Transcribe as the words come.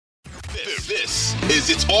This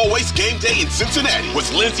is It's Always Game Day in Cincinnati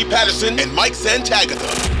with Lindsey Patterson and Mike Santagata.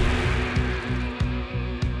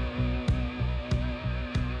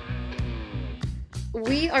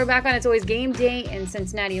 We are back on It's Always Game Day in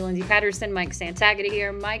Cincinnati. Lindsey Patterson, Mike Santagata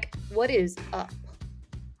here. Mike, what is up?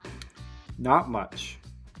 Not much.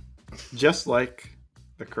 Just like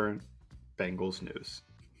the current Bengals news.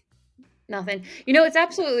 Nothing. It's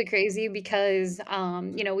absolutely crazy because,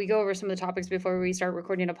 we go over some of the topics before we start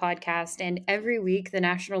recording a podcast, and every week the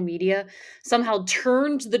national media somehow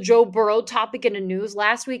turns the Joe Burrow topic into news.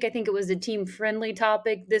 Last week, I think it was a team-friendly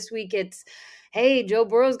topic. This week, it's, hey, Joe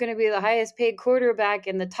Burrow is going to be the highest paid quarterback,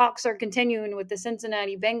 and the talks are continuing with the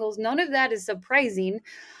Cincinnati Bengals. None of that is surprising.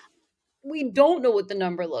 We don't know what the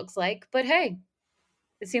number looks like, but hey,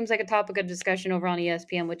 it seems like a topic of discussion over on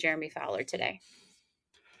ESPN with Jeremy Fowler today.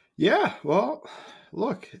 Yeah, well,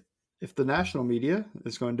 look, if the national media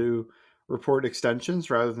is going to report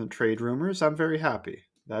extensions rather than trade rumors, I'm very happy.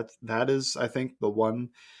 That is, I think, the one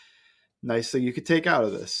nice thing you could take out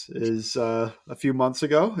of this is a few months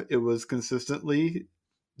ago, it was consistently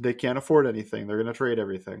they can't afford anything. They're going to trade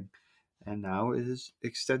everything. And now it is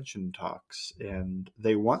extension talks, and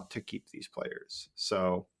they want to keep these players.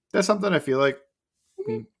 So that's something I feel like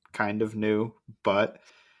we kind of knew, but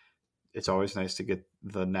it's always nice to get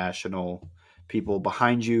the national people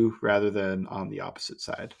behind you rather than on the opposite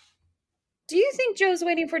side. Do you think Joe's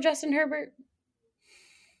waiting for Justin Herbert?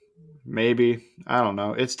 Maybe. I don't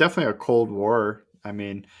know. It's definitely a cold war. I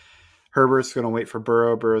mean, Herbert's going to wait for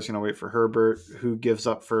Burrow. Burrow's going to wait for Herbert. Who gives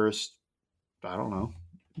up first? I don't know.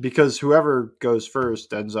 Because whoever goes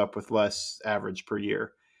first ends up with less average per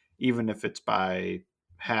year, even if it's by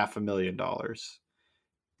 $500,000.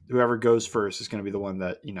 Whoever goes first is going to be the one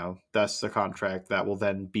that, that's the contract that will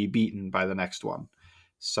then be beaten by the next one.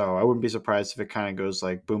 So I wouldn't be surprised if it kind of goes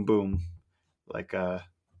like boom, boom, like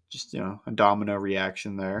just, a domino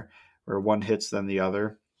reaction there where one hits then the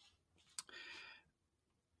other.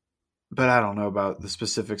 But I don't know about the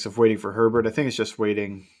specifics of waiting for Herbert. I think it's just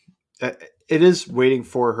waiting. It is waiting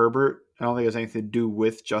for Herbert. I don't think it has anything to do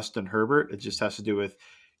with Justin Herbert. It just has to do with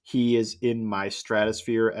he is in my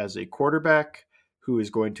stratosphere as a quarterback who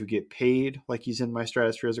is going to get paid like he's in my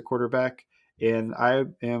stratosphere as a quarterback. And I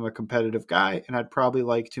am a competitive guy, and I'd probably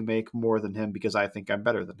like to make more than him because I think I'm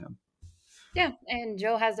better than him. Yeah, and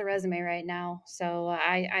Joe has the resume right now. So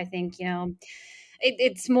I think,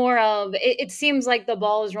 it's more of, it seems like the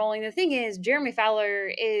ball is rolling. The thing is, Jeremy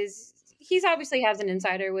Fowler he's obviously has an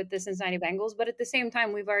insider with the Cincinnati Bengals, but at the same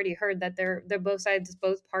time, we've already heard that they're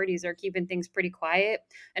both parties are keeping things pretty quiet.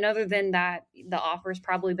 And other than that, the offer's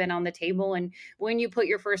probably been on the table. And when you put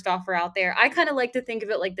your first offer out there, I kind of like to think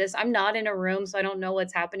of it like this. I'm not in a room, so I don't know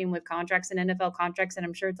what's happening with contracts and NFL contracts, and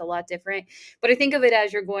I'm sure it's a lot different. But I think of it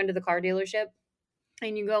as you're going to the car dealership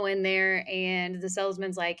and you go in there and the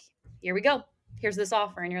salesman's like, here we go. Here's this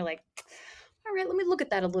offer. And you're like, all right, let me look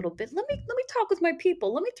at that a little bit. Let me talk with my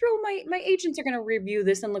people. Let me throw my agents are going to review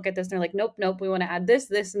this and look at this. And they're like, nope. We want to add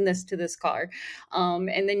this, and this to this car.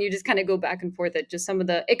 And then you just kind of go back and forth at just some of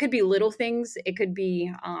it could be little things. It could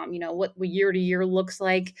be, what year to year looks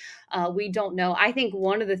like. We don't know. I think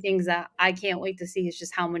one of the things that I can't wait to see is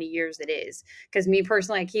just how many years it is. Because me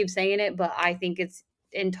personally, I keep saying it, but I think it's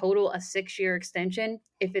in total a 6-year extension.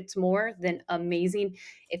 If it's more, then amazing.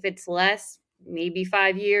 If it's less, maybe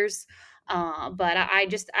 5 years. But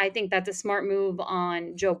I think that's a smart move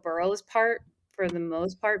on Joe Burrow's part for the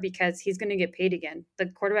most part, because he's going to get paid again. The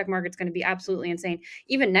quarterback market's going to be absolutely insane.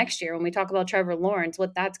 Even next year, when we talk about Trevor Lawrence,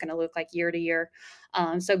 what that's going to look like year to year.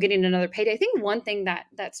 So getting another payday. I think one thing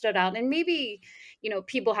that stood out, and maybe,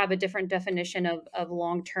 people have a different definition of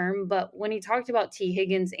long-term, but when he talked about T.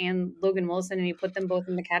 Higgins and Logan Wilson and he put them both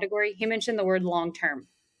in the category, he mentioned the word long-term.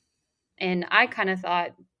 And I kind of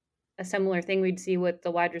thought a similar thing we'd see with the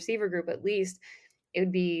wide receiver group. At least it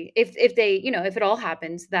would be if they, if it all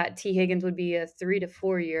happens, that T. Higgins would be a 3 to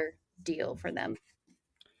 4 year deal for them.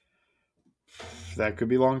 That could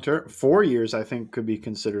be long-term. 4 years, I think, could be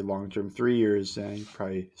considered long-term. 3 years,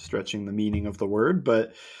 probably stretching the meaning of the word.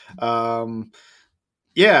 But,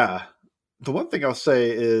 yeah, the one thing I'll say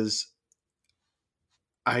is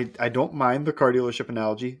I don't mind the car dealership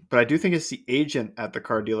analogy, but I do think it's the agent at the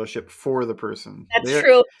car dealership for the person. That's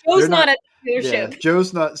true. Joe's not at the dealership. Yeah,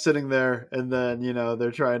 Joe's not sitting there, and then,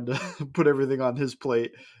 they're trying to put everything on his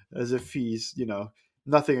plate as if he's,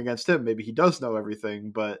 nothing against him. Maybe he does know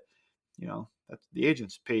everything, but, the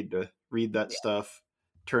agent's paid to read that stuff,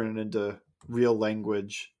 turn it into real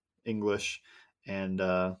language, English, and,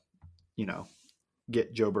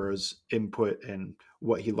 get Joe Burrow's input and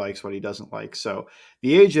what he likes, what he doesn't like. So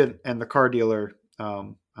the agent and the car dealer,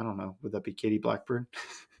 I don't know, would that be Katie Blackburn?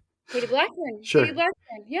 Katie Blackburn. Sure. Katie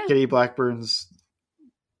Blackburn. Yeah. Katie Blackburn's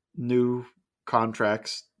new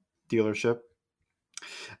contracts dealership.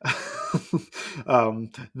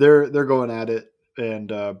 They're going at it, and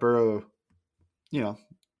Burrow, you know,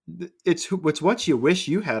 it's what you wish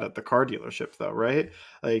you had at the car dealership, though, right?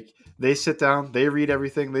 Like they sit down, they read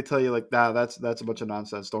everything, they tell you like, nah, that's a bunch of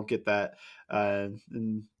nonsense. Don't get that,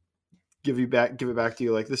 and give it back to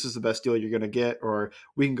you like this is the best deal you're gonna get, or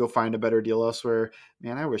we can go find a better deal elsewhere.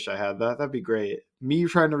 Man, I wish I had that. That'd be great. Me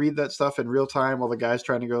trying to read that stuff in real time while the guy's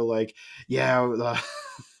trying to go like, yeah,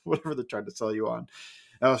 whatever they're trying to sell you on.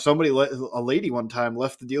 A lady one time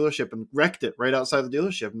left the dealership and wrecked it right outside the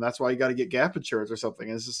dealership, and that's why you got to get gap insurance or something.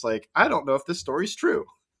 And it's just like, I don't know if this story's true.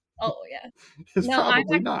 Oh yeah. It's No,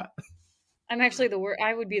 probably not. I'm actually the worst.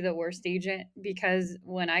 I would be the worst agent because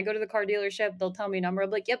when I go to the car dealership, they'll tell me a number.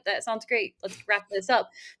 I'm like, yep, that sounds great. Let's wrap this up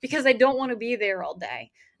because I don't want to be there all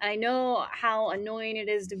day. And I know how annoying it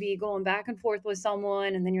is to be going back and forth with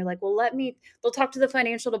someone. And then you're like, well, they'll talk to the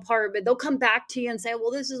financial department. They'll come back to you and say,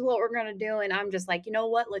 well, this is what we're going to do. And I'm just like, you know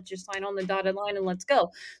what? Let's just sign on the dotted line and let's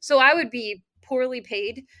go. So I would be poorly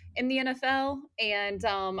paid in the NFL, and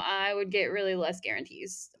I would get really less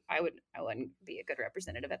guarantees. I wouldn't be a good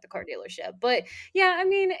representative at the car dealership. But yeah, I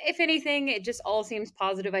mean, if anything, it just all seems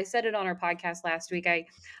positive. I said it on our podcast last week.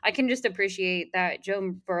 I can just appreciate that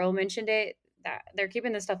Joe Burrow mentioned it, that they're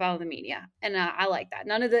keeping this stuff out of the media, and I like that.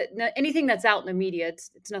 Anything that's out in the media,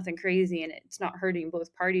 it's nothing crazy, and it's not hurting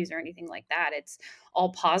both parties or anything like that. It's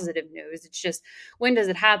all positive news. It's just, when does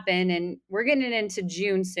it happen? And we're getting into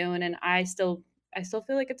June soon, and I still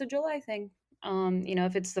feel like it's a July thing.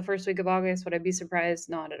 If it's the first week of August, would I be surprised?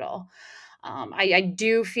 Not at all. I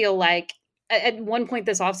do feel like at one point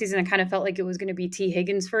this offseason, I kind of felt like it was going to be T.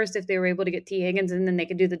 Higgins first if they were able to get T. Higgins, and then they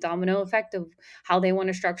could do the domino effect of how they want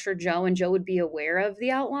to structure Joe, and Joe would be aware of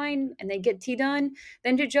the outline, and they get T done,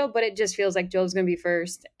 then do Joe. But it just feels like Joe's going to be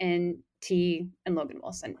first, and T and Logan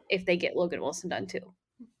Wilson, if they get Logan Wilson done too.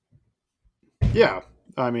 Yeah,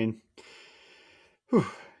 I mean,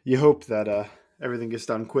 you hope that everything gets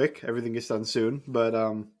done quick, everything gets done soon, but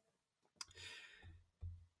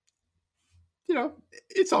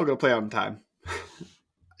it's all going to play out in time.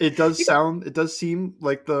 It does seem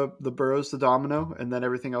like the Burrow's the domino, and then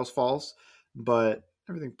everything else falls, but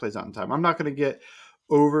everything plays out in time. I'm not going to get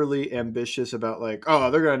overly ambitious about like, oh,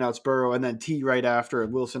 they're going to announce Burrow and then T right after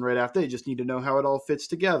and Wilson right after. They just need to know how it all fits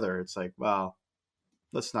together. It's like, wow,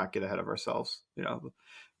 let's not get ahead of ourselves.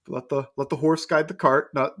 Let the horse guide the cart,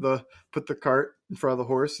 not put the cart in front of the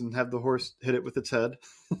horse and have the horse hit it with its head.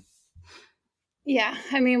 Yeah,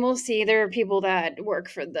 I mean, we'll see. There are people that work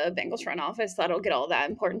for the Bengals front office that'll get all that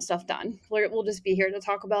important stuff done. We'll just be here to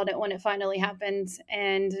talk about it when it finally happens,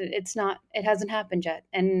 and it hasn't happened yet.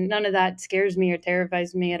 And none of that scares me or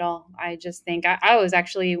terrifies me at all. I just think I was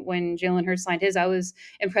actually, when Jalen Hurts signed his, I was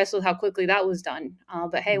impressed with how quickly that was done.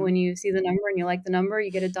 But hey, when you see the number and you like the number, you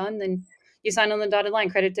get it done, then you sign on the dotted line.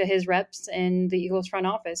 Credit to his reps and the Eagles front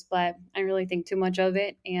office, but I don't really think too much of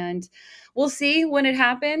it, and we'll see when it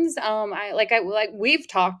happens. We've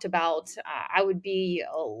talked about.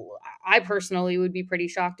 I personally would be pretty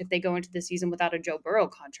shocked if they go into the season without a Joe Burrow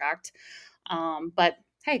contract. But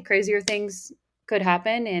hey, crazier things could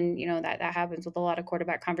happen, and that happens with a lot of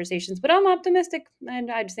quarterback conversations. But I'm optimistic,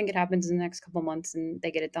 and I just think it happens in the next couple months, and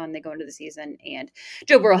they get it done. They go into the season, and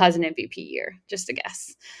Joe Burrow has an MVP year. Just a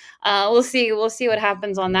guess. We'll see. We'll see what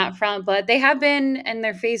happens on that front. But they have been in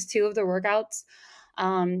their phase 2 of the workouts.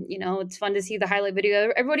 It's fun to see the highlight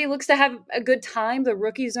video. Everybody looks to have a good time. The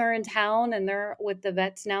rookies are in town, and they're with the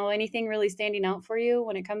vets now. Anything really standing out for you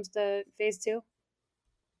when it comes to phase 2?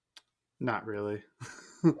 Not really.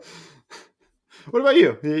 What about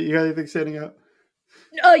you? You got anything standing out?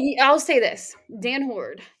 I'll say this. Dan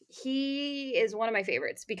Horde. He is one of my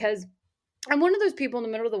favorites because I'm one of those people in the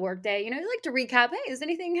middle of the workday. You like to recap. Hey, has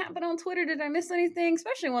anything happened on Twitter? Did I miss anything?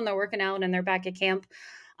 Especially when they're working out and they're back at camp.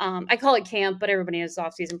 I call it camp, but everybody has an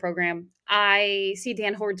off-season program. I see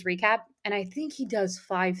Dan Horde's recap, and I think he does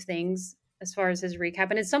 5 things as far as his recap,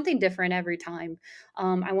 and it's something different every time.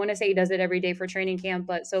 I want to say he does it every day for training camp,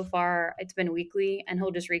 but so far it's been weekly, and he'll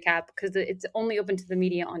just recap because it's only open to the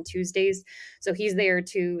media on Tuesdays. So he's there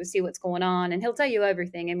to see what's going on, and he'll tell you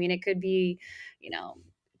everything. I mean, it could be,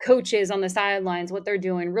 coaches on the sidelines, what they're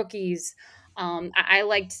doing, rookies. I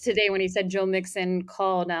liked today when he said Joe Mixon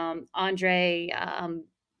called Andre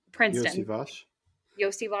Princeton.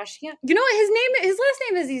 Yossi Bosch. Yeah. You know what? His last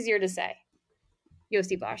name is easier to say.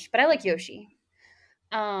 Yossi Bosch, but I like Yoshi.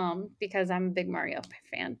 because I'm a big Mario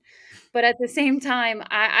fan. But at the same time,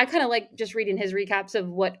 I kind of like just reading his recaps of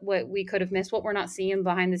what we could have missed, what we're not seeing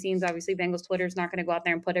behind the scenes. Obviously, Bengals Twitter is not going to go out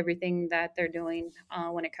there and put everything that they're doing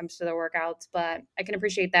when it comes to their workouts, but I can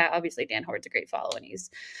appreciate that. Obviously, Dan Hord's a great follow, and he's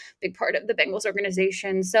a big part of the Bengals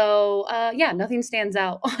organization. So, yeah, nothing stands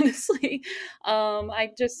out, honestly.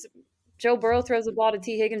 I just Joe Burrow throws the ball to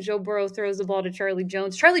T. Higgins. Joe Burrow throws the ball to Charlie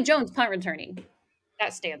Jones. Charlie Jones punt returning.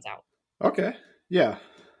 That stands out. Okay. Yeah.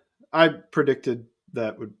 I predicted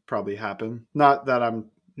that would probably happen. Not that I'm,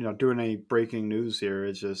 doing any breaking news here.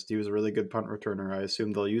 It's just he was a really good punt returner. I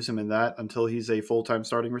assume they'll use him in that until he's a full-time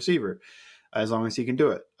starting receiver, as long as he can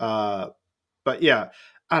do it. But yeah,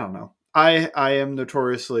 I don't know. I am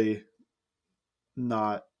notoriously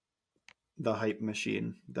not the hype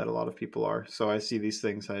machine that a lot of people are. So I see these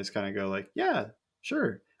things and I just kind of go like, yeah,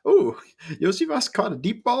 sure. Oh, Yosivas caught a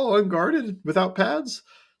deep ball unguarded without pads.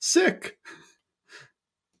 Sick.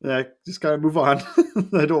 And I just kind of move on.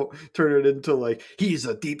 I don't turn it into like, he's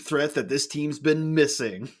a deep threat that this team's been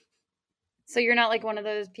missing. So you're not like one of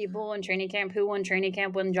those people in training camp who won training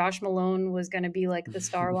camp when Josh Malone was going to be like the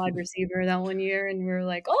star wide receiver that one year, and we were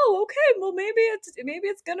like, oh, okay, well maybe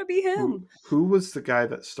it's going to be him. Who was the guy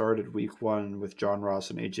that started week 1 with John Ross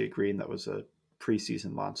and AJ Green that was a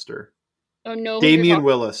preseason monster? Oh no, Damian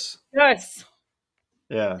Willis. Yes.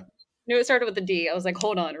 Yeah. No, it started with a D. I was like,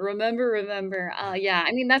 hold on. Remember. Yeah,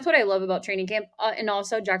 I mean, that's what I love about training camp. And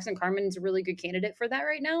also, Jackson Carman's a really good candidate for that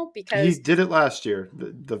right now because he did it last year.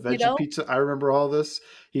 The veggie pizza. I remember all this.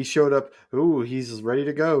 He showed up. Ooh, he's ready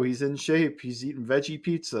to go. He's in shape. He's eating veggie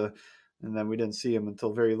pizza. And then we didn't see him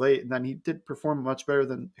until very late. And then he did perform much better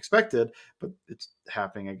than expected, but it's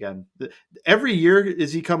happening again. Every year,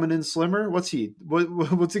 is he coming in slimmer? What's he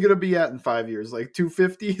going to be at in 5 years? Like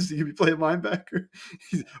 250? Is he going to be playing linebacker?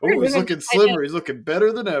 He's looking slimmer. He's looking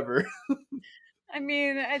better than ever. I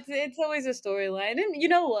mean, it's always a storyline. And you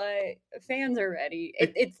know what? Fans are ready.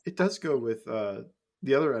 It does go with the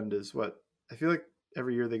other end is what I feel like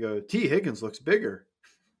every year they go, T. Higgins looks bigger.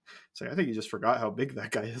 It's like, I think you just forgot how big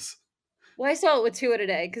that guy is. Well, I saw it with Tua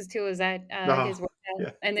today because Tua was at his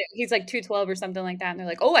workout, and he's like 212 or something like that. And they're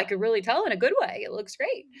like, "Oh, I could really tell in a good way. It looks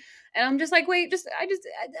great." And I'm just like, "Wait,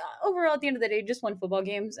 overall at the end of the day, just won football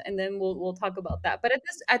games, and then we'll talk about that." But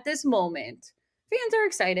at this moment, fans are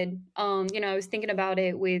excited. I was thinking about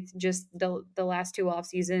it with just the last 2 off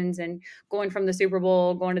seasons and going from the Super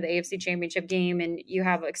Bowl, going to the AFC Championship game, and you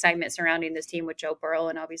have excitement surrounding this team with Joe Burrow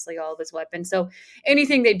and obviously all of his weapons. So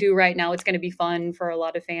anything they do right now, it's going to be fun for a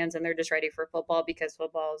lot of fans, and they're just ready for football because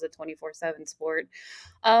football is a 24/7 sport.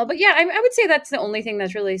 But yeah, I would say that's the only thing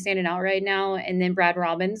that's really standing out right now. And then Brad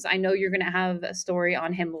Robbins, I know you're going to have a story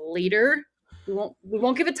on him later. We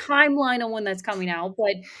won't give a timeline on when that's coming out,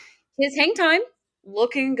 but his hang time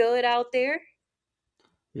looking good out there.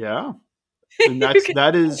 Yeah. And that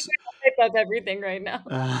is everything right now.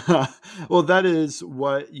 Well, that is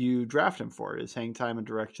what you draft him for, is hang time and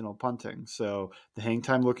directional punting. So the hang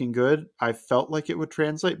time looking good. I felt like it would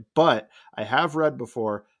translate, but I have read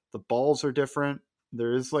before the balls are different.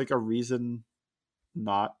 There is like a reason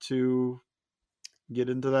not to get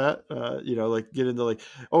into that, get into like,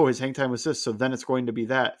 oh, his hang time was this, so then it's going to be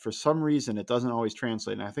that. For some reason, it doesn't always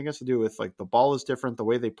translate. And I think it has to do with like the ball is different. The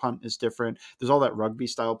way they punt is different. There's all that rugby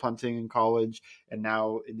style punting in college. And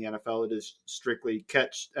now in the NFL, it is strictly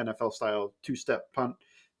catch NFL style 2-step punt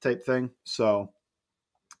type thing. So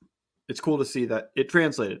it's cool to see that it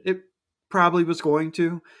translated. It probably was going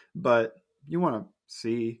to, but you want to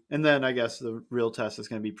see. And then I guess the real test is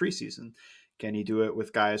going to be preseason. Can he do it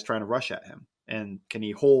with guys trying to rush at him? And can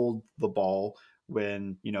he hold the ball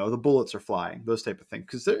when, the bullets are flying, those type of things?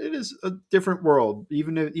 Because it is a different world,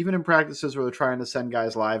 even in practices where they're trying to send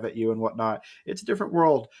guys live at you and whatnot. It's a different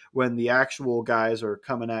world when the actual guys are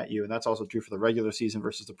coming at you. And that's also true for the regular season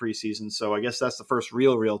versus the preseason. So I guess that's the first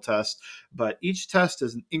real test. But each test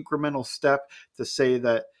is an incremental step to say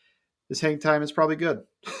that this hang time is probably good.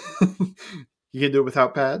 You can do it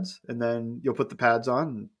without pads, and then you'll put the pads on,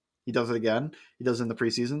 and he does it again. He does it in the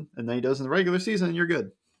preseason, and then he does it in the regular season, and you're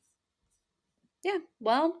good. Yeah,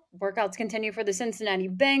 well, workouts continue for the Cincinnati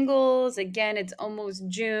Bengals. Again, it's almost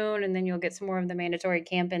June, and then you'll get some more of the mandatory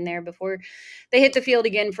camp in there before they hit the field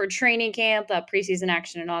again for training camp, preseason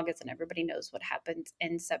action in August, and everybody knows what happens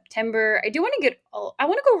in September. I want to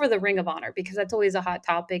go over the Ring of Honor because that's always a hot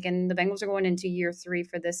topic, and the Bengals are going into year 3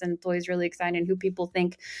 for this, and it's always really exciting who people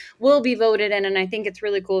think will be voted in, and I think it's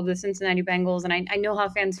really cool, the Cincinnati Bengals, and I know how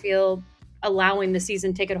fans feel allowing the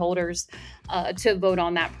season ticket holders to vote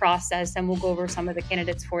on that process. And we'll go over some of the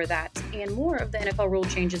candidates for that and more of the NFL rule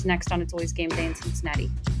changes next on It's Always Game Day in Cincinnati.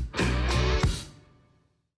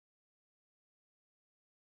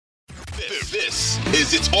 This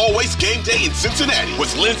is It's Always Game Day in Cincinnati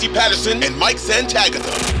with Lindsey Patterson and Mike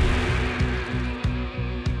Santagata.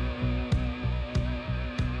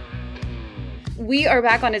 We are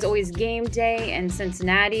back on It's Always Game Day in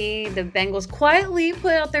Cincinnati. The Bengals quietly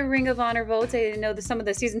put out their Ring of Honor votes. I know that some of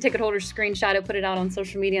the season ticket holders screenshot it, put it out on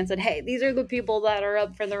social media and said, hey, these are the people that are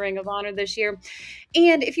up for the Ring of Honor this year.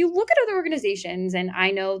 And if you look at other organizations, and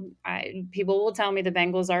I know people will tell me the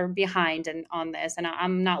Bengals are behind on this, and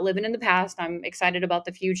I'm not living in the past. I'm excited about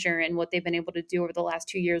the future and what they've been able to do over the last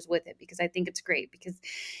 2 years with it, because I think it's great. Because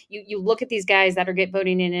you look at these guys that are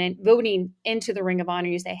voting into the Ring of Honor,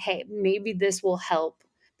 and you say, hey, maybe this will help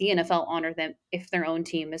the NFL honor them if their own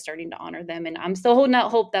team is starting to honor them. And I'm still holding out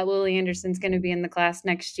hope that Willie Anderson's going to be in the class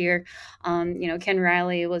next year. Ken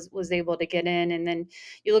Riley was able to get in. And then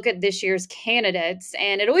you look at this year's candidates,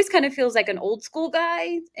 and it always kind of feels like an old school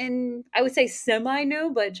guy. And I would say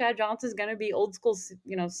semi-new, but Chad Johnson's going to be old school,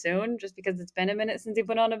 soon, just because it's been a minute since he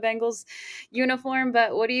put on a Bengals uniform.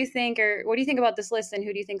 But what do you think, or what do you think about this list, and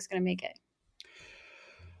who do you think is going to make it?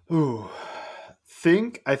 Ooh.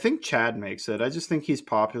 I think Chad makes it. I just think he's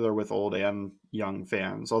popular with old and young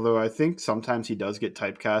fans. Although I think sometimes he does get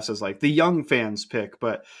typecast as like the young fans pick.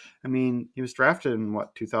 But I mean, he was drafted in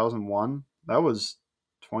 2001? That was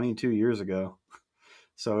 22 years ago.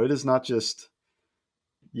 So it is not just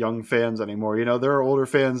young fans anymore. There are older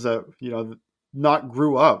fans that, not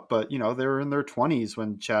grew up, but they were in their 20s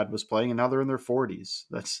when Chad was playing, and now they're in their 40s.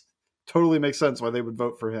 That's totally makes sense why they would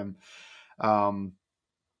vote for him.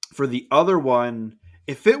 For the other one,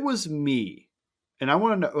 if it was me, and I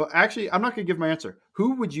want to know, actually, I'm not going to give my answer.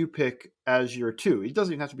 Who would you pick as your two? It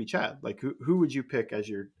doesn't even have to be Chad. Like, who would you pick as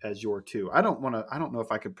your two? I don't know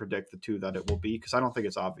if I could predict the two that it will be, because I don't think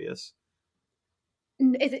it's obvious.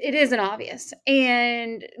 It isn't obvious.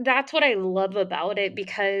 And that's what I love about it,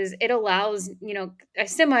 because it allows,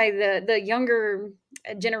 the younger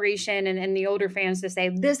generation and the older fans to say,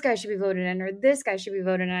 this guy should be voted in, or this guy should be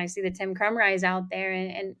voted in. I see that Tim Krumrie's out there,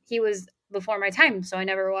 and he was before my time, so I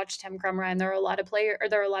never watched Tim Krumrie. And there are a lot of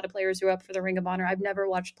players who are up for the Ring of Honor I've never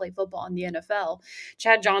watched play football in the NFL.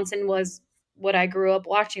 Chad Johnson was what I grew up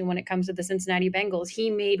watching when it comes to the Cincinnati Bengals.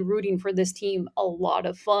 He made rooting for this team a lot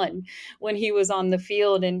of fun when he was on the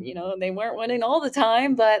field, and they weren't winning all the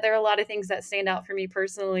time, but there are a lot of things that stand out for me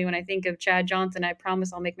personally when I think of Chad Johnson. I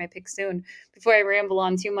promise I'll make my pick soon. Before I ramble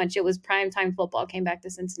on too much, it was primetime football came back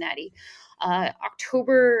to Cincinnati.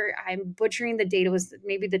 October, I'm butchering the date, it was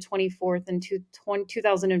maybe the 24th in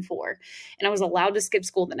 2004, and I was allowed to skip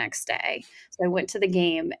school the next day. So I went to the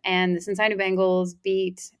game, and the Cincinnati Bengals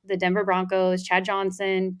beat the Denver Broncos. Chad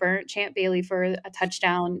Johnson burnt Champ Bailey for a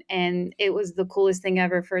touchdown, and it was the coolest thing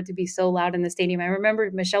ever for it to be so loud in the stadium. I remember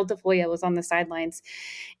Michelle Tafoya was on the sidelines,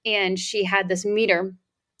 and she had this meter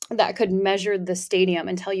that could measure the stadium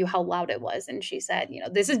and tell you how loud it was. And she said,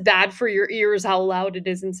 this is bad for your ears, how loud it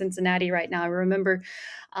is in Cincinnati right now. I remember,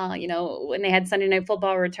 when they had Sunday Night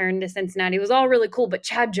Football return to Cincinnati, it was all really cool. But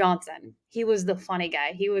Chad Johnson, he was the funny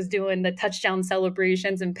guy. He was doing the touchdown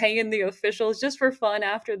celebrations and paying the officials just for fun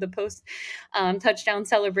after the post touchdown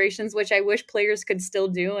celebrations, which I wish players could still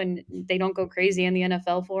do, and they don't go crazy in the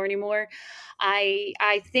NFL for anymore. I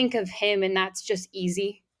think of him, and that's just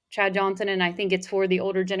easy. Chad Johnson, and I think it's for the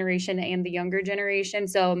older generation and the younger generation.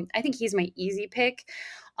 So I think he's my easy pick.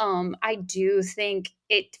 I do think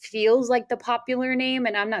it feels like the popular name,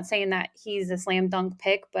 and I'm not saying that he's a slam dunk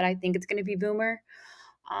pick, but I think it's going to be Boomer.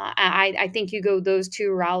 I think you go those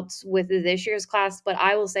two routes with this year's class, but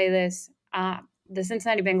I will say this, the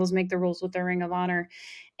Cincinnati Bengals make the rules with their Ring of Honor,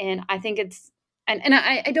 and I think it's, and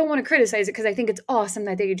I don't want to criticize it, because I think it's awesome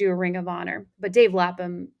that they do a Ring of Honor, but Dave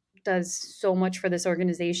Lapham does so much for this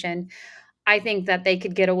organization. I think that they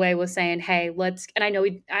could get away with saying, hey, and I know,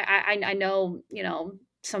 I know,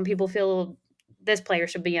 some people feel this player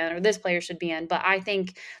should be in or this player should be in, but I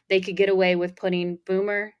think they could get away with putting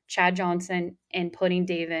Boomer, Chad Johnson, and putting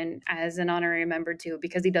Dave in as an honorary member too,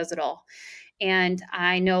 because he does it all. And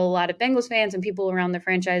I know a lot of Bengals fans and people around the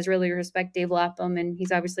franchise really respect Dave Lapham, and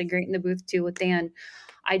he's obviously great in the booth too with Dan.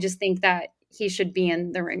 I just think that he should be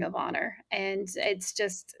in the Ring of Honor. And it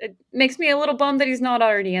makes me a little bummed that he's not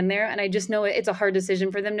already in there. And I just know it's a hard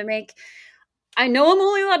decision for them to make. I know I'm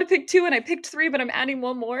only allowed to pick two, and I picked three, but I'm adding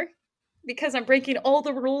one more because I'm breaking all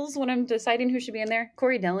the rules when I'm deciding who should be in there.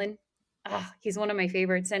 Corey Dillon. He's one of my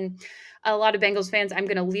favorites. And a lot of Bengals fans, I'm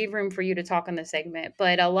going to leave room for you to talk on this segment,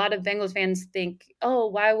 but a lot of Bengals fans think, oh,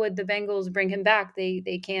 why would the Bengals bring him back?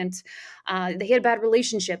 They can't. They had a bad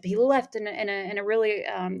relationship. He left in a really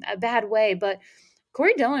a bad way. But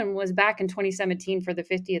Corey Dillon was back in 2017 for the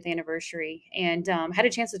 50th anniversary, and had a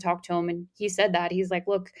chance to talk to him. And he said that he's like,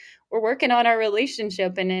 "Look, we're working on our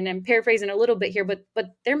relationship," and I'm paraphrasing a little bit here, but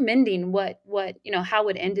they're mending what how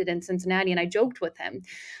it ended in Cincinnati. And I joked with him.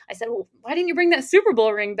 I said, "Well, why didn't you bring that Super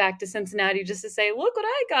Bowl ring back to Cincinnati just to say, look what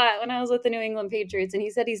I got when I was with the New England Patriots?" And he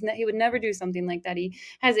said he would never do something like that. He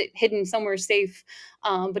has it hidden somewhere safe,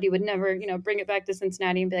 but he would never bring it back to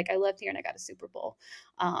Cincinnati and be like, "I left here and I got a Super Bowl."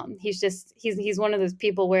 He's one of those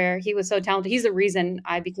people where he was so talented. He's the reason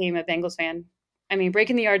I became a Bengals fan. I mean,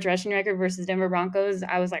 breaking the yards rushing record versus Denver Broncos,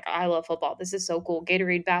 I was like, I love football. This is so cool.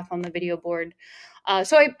 Gatorade bath on the video board.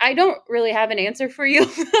 So I don't really have an answer for you.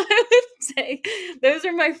 I would say those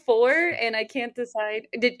are my four, and I can't decide.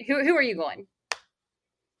 Who are you going?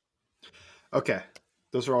 Okay,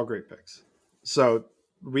 those are all great picks. So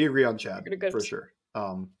we agree on Chad for sure.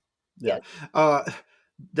 Yeah,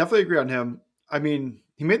 definitely agree on him. I mean,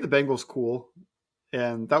 he made the Bengals cool,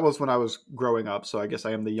 and that was when I was growing up. So I guess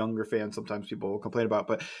I am the younger fan. Sometimes people will complain about,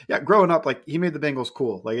 but yeah, growing up, like he made the Bengals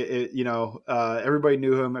cool. Like everybody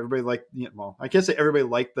knew him. Everybody liked. Well, I can't say everybody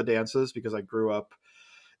liked the dances because I grew up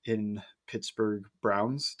in Pittsburgh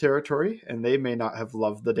Browns territory, and they may not have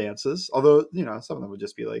loved the dances. Although, some of them would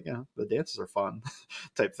just be like, the dances are fun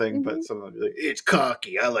type thing. Mm-hmm. But some of them would be like, it's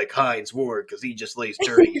cocky. I like Hines Ward because he just lays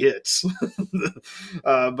dirty hits.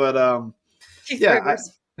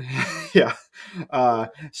 Yeah.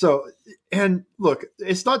 So, and look,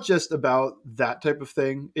 it's not just about that type of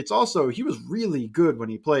thing. It's also, he was really good when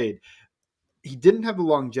he played. He didn't have the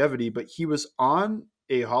longevity, but he was on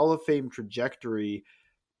a Hall of Fame trajectory.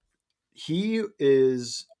 He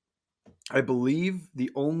is, I believe,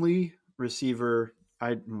 the only receiver.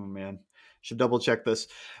 Should double check this,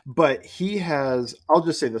 but he has. I'll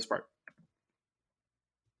just say this part.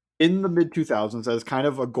 In the mid 2000s, as kind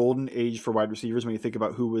of a golden age for wide receivers, when you think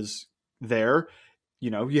about who was there,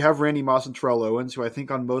 you have Randy Moss and Terrell Owens, who I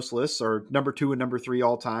think on most lists are number 2 and number 3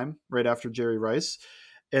 all time, right after Jerry Rice.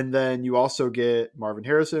 And then you also get Marvin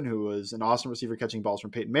Harrison, who was an awesome receiver catching balls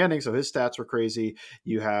from Peyton Manning, so his stats were crazy.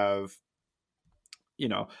 You have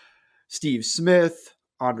Steve Smith,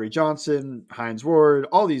 Andre Johnson, Hines Ward,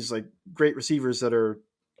 all these like great receivers that are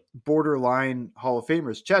borderline Hall of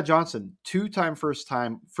Famers. Chad Johnson, 2-time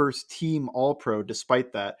first team All-Pro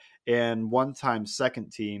despite that, and 1-time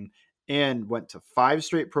second team, and went to 5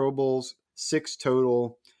 straight Pro Bowls, 6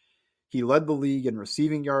 total. He led the league in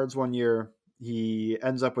receiving yards one year. He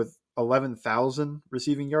ends up with 11,000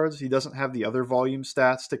 receiving yards. He doesn't have the other volume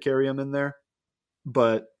stats to carry him in there,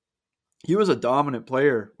 but he was a dominant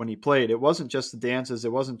player when he played. It wasn't just the dances.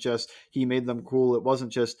 It wasn't just he made them cool. It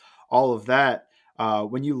wasn't just all of that.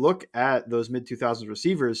 When you look at those mid-2000s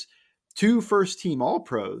receivers, 2 first-team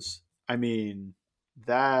All-Pros, I mean,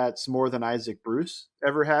 that's more than Isaac Bruce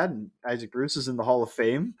ever had. And Isaac Bruce is in the Hall of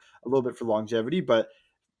Fame a little bit for longevity, but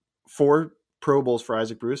 4 Pro Bowls for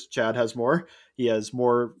Isaac Bruce. Chad has more. He has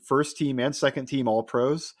more first-team and second-team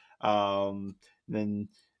All-Pros. Then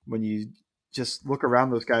when you just look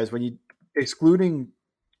around those guys, excluding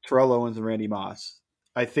Terrell Owens and Randy Moss,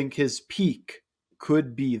 I think his peak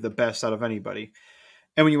could be the best out of anybody.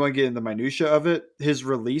 And when you want to get in the minutia of it, his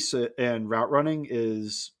release and route running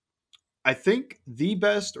is, I think, the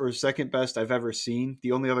best or second best I've ever seen.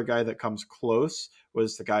 The only other guy that comes close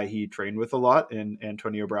was the guy he trained with a lot in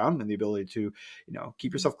Antonio Brown, and the ability to,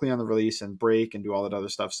 keep yourself clean on the release and break and do all that other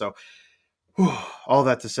stuff. So all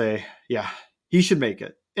that to say, yeah, he should make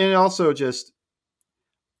it. And also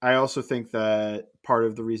I also think that part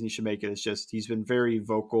of the reason he should make it is just he's been very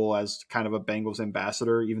vocal as kind of a Bengals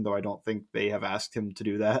ambassador, even though I don't think they have asked him to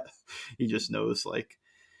do that. He just knows, like,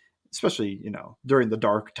 especially, during the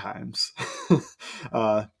dark times,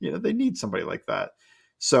 they need somebody like that.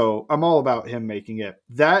 So I'm all about him making it.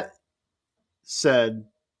 That said,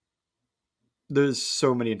 there's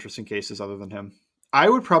so many interesting cases other than him. I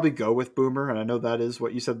would probably go with Boomer, and I know that is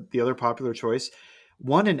what you said, the other popular choice.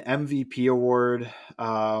 Won an MVP award,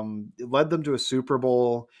 led them to a Super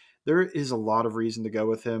Bowl. There is a lot of reason to go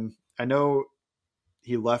with him. I know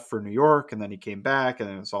he left for New York and then he came back and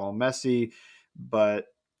it's all messy. But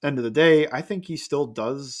end of the day, I think he still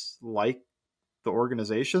does like the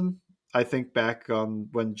organization. I think back on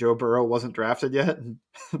when Joe Burrow wasn't drafted yet and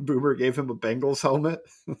Boomer gave him a Bengals helmet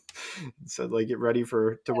and said, like, get ready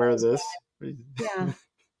to wear this. Yeah.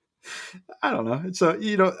 I don't know. So,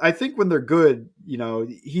 I think when they're good,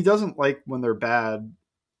 he doesn't like when they're bad.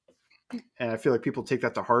 And I feel like people take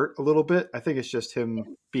that to heart a little bit. I think it's just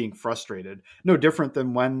him being frustrated. No different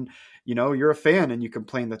than when, you're a fan and you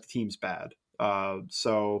complain that the team's bad.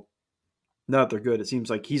 So No, they're good. It seems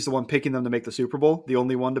like he's the one picking them to make the Super Bowl, the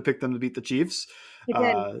only one to pick them to beat the Chiefs.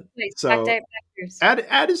 Again, nice. Back to So back years.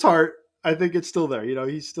 at his heart, I think it's still there.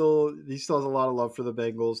 He still has a lot of love for the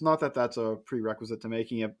Bengals. Not that that's a prerequisite to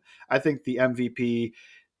making it. I think the MVP.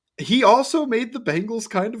 He also made the Bengals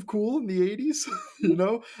kind of cool in the 80s.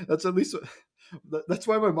 That's at least that's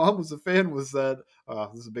why my mom was a fan. Was that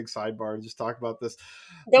this is a big sidebar to just talk about this.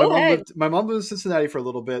 Go ahead. My mom lived in Cincinnati for a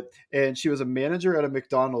little bit, and she was a manager at a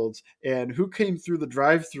McDonald's. And who came through the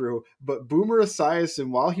drive-through but Boomer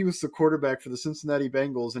Esiason while he was the quarterback for the Cincinnati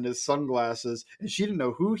Bengals in his sunglasses, and she didn't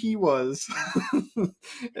know who he was.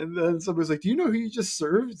 And then somebody was like, "Do you know who you just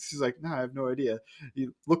served?" She's like, "No, I have no idea.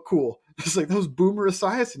 You look cool." It's like, "That was Boomer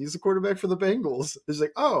Esiason. He's the quarterback for the Bengals." It's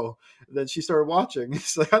like, "Oh." And then she started watching.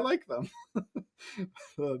 It's like, "I like them."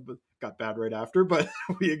 But got bad right after, but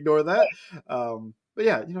we ignore that. But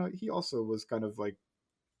yeah, he also was kind of like,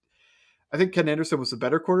 I think Ken Anderson was the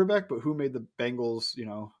better quarterback, but who made the Bengals,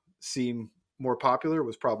 seem more popular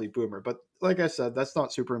was probably Boomer. But like I said, that's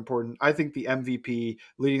not super important. I think the MVP,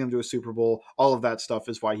 leading them to a Super Bowl, all of that stuff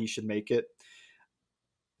is why he should make it.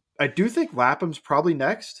 I do think Lapham's probably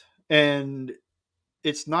next, and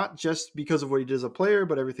it's not just because of what he did as a player,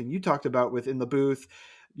 but everything you talked about with in the booth,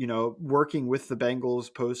 working with the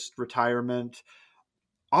Bengals post retirement.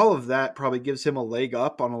 All of that probably gives him a leg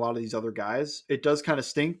up on a lot of these other guys. It does kind of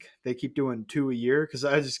stink. They keep doing 2 a year because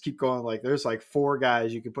I just keep going like there's like 4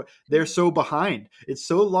 guys you can put. They're so behind. It's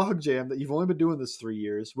so logjam that you've only been doing this 3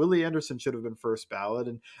 years. Willie Anderson should have been first ballot,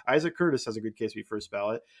 and Isaac Curtis has a good case to be first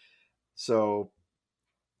ballot. So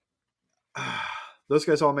those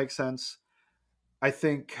guys all make sense. I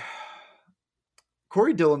think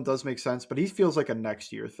Corey Dillon does make sense, but he feels like a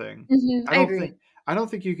next year thing. I agree. I don't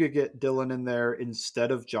think you could get Dillon in there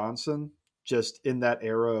instead of Johnson, just in that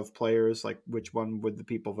era of players. Like, which one would the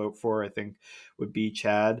people vote for? I think would be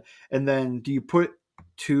Chad. And then do you put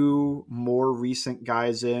 2 more recent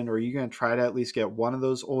guys in, or are you going to try to at least get one of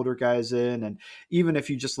those older guys in? And even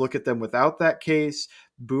if you just look at them without that case,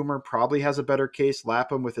 Boomer probably has a better case.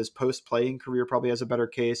 Lapham with his post-playing career probably has a better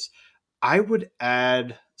case. I would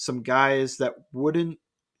add some guys that wouldn't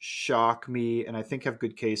shock me and I think have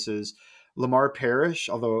good cases. Lamar Parrish,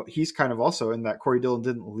 although he's kind of also in that Corey Dillon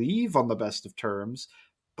didn't leave on the best of terms,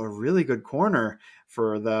 but really good corner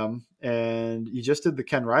for them. And you just did the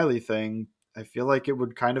Ken Riley thing. I feel like it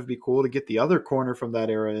would kind of be cool to get the other corner from that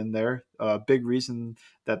era in there. Big reason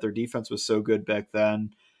that their defense was so good back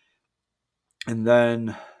then. And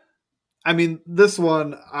then, I mean, this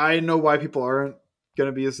one, I know why people aren't going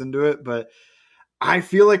to be as into it, but I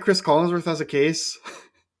feel like Chris Collinsworth has a case.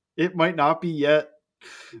 It might not be yet,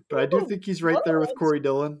 but I do think he's right there with Corey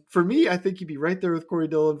Dillon. For me, I think he'd be right there with Corey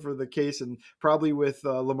Dillon for the case, and probably with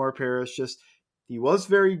Lamar Parrish. Just he was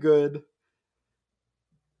very good.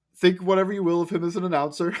 Think whatever you will of him as an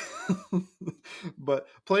announcer, but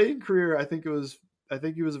playing career, I think he was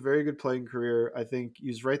a very good playing career. I think he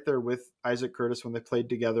was right there with Isaac Curtis when they played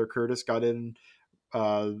together. Curtis got in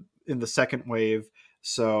the second wave.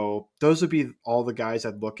 So those would be all the guys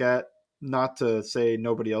I'd look at. Not to say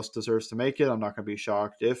nobody else deserves to make it. I'm not going to be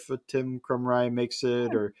shocked if a Tim Krumrie makes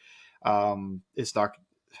it, or it's not.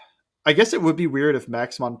 I guess it would be weird if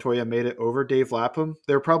Max Montoya made it over Dave Lapham.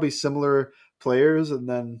 They're probably similar players, and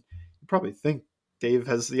then you probably think Dave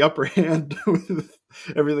has the upper hand with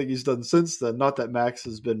everything he's done since then. Not that Max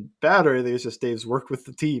has been bad or anything. It's just Dave's worked with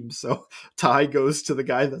the team. So tie goes to the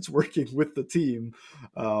guy that's working with the team.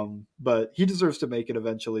 But he deserves to make it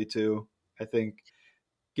eventually too. I think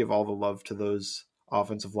give all the love to those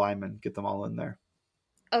offensive linemen, get them all in there.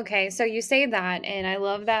 Okay, so you say that, and I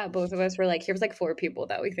love that both of us were like, here's like 4 people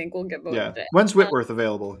that we think will get voted. Yeah. When's Whitworth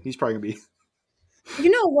available? He's probably going to be.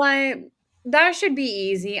 You know what? That should be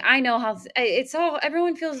easy. I know how it's all.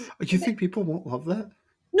 Everyone feels. You think people won't love that?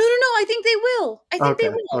 No. I think they will. I think they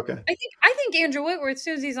will. Okay. I think Andrew Whitworth, as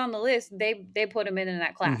soon as he's on the list, they put him in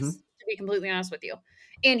that class. Mm-hmm. To be completely honest with you,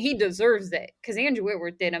 and he deserves it because Andrew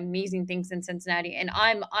Whitworth did amazing things in Cincinnati. And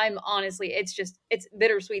I'm honestly, it's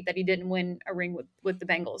bittersweet that he didn't win a ring with the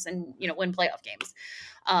Bengals and win playoff games.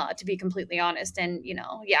 To be completely honest, and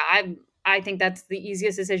I think that's the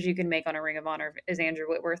easiest decision you can make on a Ring of Honor is Andrew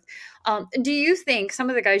Whitworth. Do you think some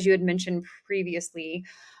of the guys you had mentioned previously,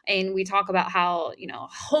 and we talk about how,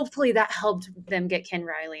 hopefully that helped them get Ken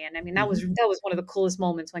Riley in. I mean, that was one of the coolest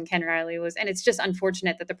moments when Ken Riley was, and it's just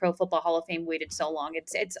unfortunate that the Pro Football Hall of Fame waited so long.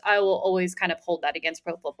 I will always kind of hold that against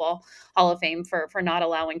Pro Football Hall of Fame for not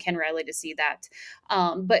allowing Ken Riley to see that.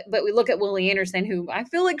 But we look at Willie Anderson, who I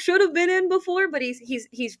feel like should have been in before, but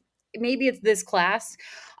he's maybe it's this class.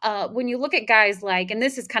 When you look at guys like, and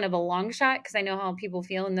this is kind of a long shot because I know how people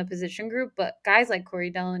feel in the position group, but guys like Corey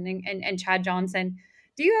Dillon and Chad Johnson,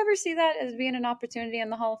 do you ever see that as being an opportunity in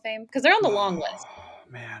the Hall of Fame? Because they're on the long list.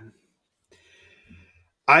 Man,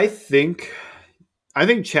 I think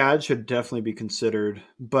Chad should definitely be considered,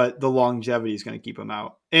 but the longevity is going to keep him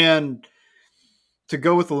out. And to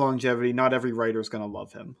go with the longevity, not every writer is going to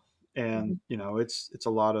love him. And, it's a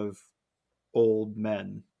lot of old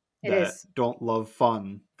men It that is. don't love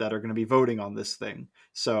fun that are going to be voting on this thing.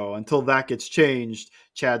 So until that gets changed,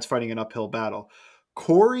 Chad's fighting an uphill battle.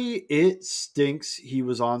 Corey, it stinks he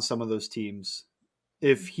was on some of those teams.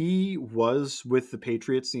 If he was with the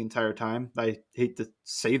Patriots the entire time, I hate to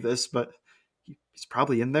say this, but he's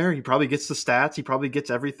probably in there. He probably gets the stats. He probably gets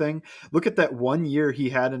everything. Look at that 1 year he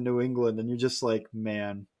had in New England, and you're just like,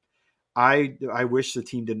 man, I wish the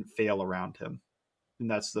team didn't fail around him. And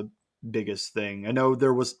that's the biggest thing. I know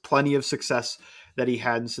there was plenty of success that he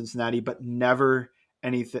had in Cincinnati, but never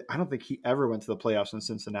anything. I don't think he ever went to the playoffs in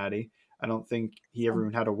Cincinnati. I don't think he ever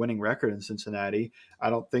even had a winning record in Cincinnati. I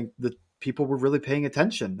don't think the people were really paying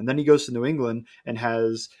attention. And then he goes to New England and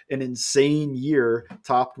has an insane year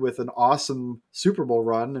topped with an awesome Super Bowl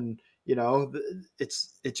run. And,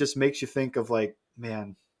 it just makes you think of like,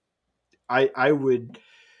 man, I would,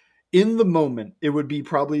 in the moment, it would be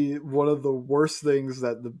probably one of the worst things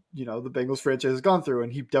that the Bengals franchise has gone through.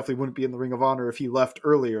 And he definitely wouldn't be in the Ring of Honor if he left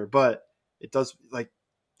earlier, but it does, like,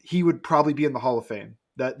 he would probably be in the Hall of Fame.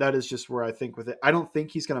 That is just where I think with it. I don't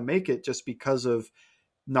think he's going to make it just because of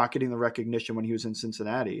not getting the recognition when he was in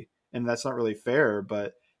Cincinnati. And that's not really fair,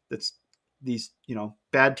 but that's these,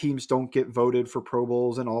 bad teams don't get voted for Pro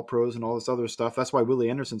Bowls and All Pros and all this other stuff. That's why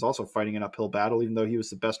Willie Anderson's also fighting an uphill battle, even though he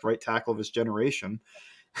was the best right tackle of his generation.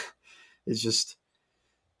 It's just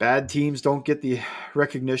bad teams don't get the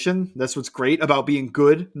recognition. That's what's great about being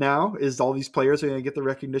good now, is all these players are going to get the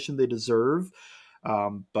recognition they deserve.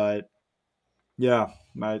 But yeah,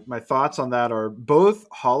 my thoughts on that are both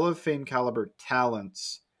Hall of Fame caliber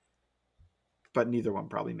talents, but neither one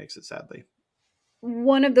probably makes it, sadly.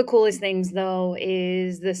 One of the coolest things, though,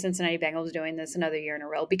 is the Cincinnati Bengals doing this another year in a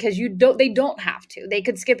row, because they don't have to. They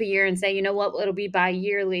could skip a year and say, you know what, it'll be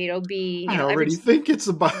bi-yearly. It'll be, I already think it's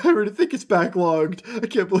backlogged. I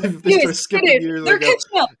can't believe if they start Yes, skipping it is. years. They're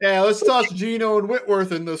catching up. Yeah, let's toss Geno and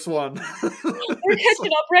Whitworth in this one. They're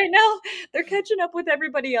catching up right now. They're catching up with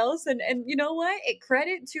everybody else. And you know what?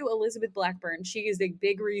 Credit to Elizabeth Blackburn. She is a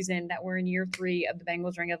big reason that we're in year 3 of the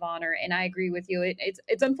Bengals Ring of Honor. And I agree with you.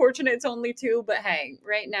 It's unfortunate it's only 2, but hey,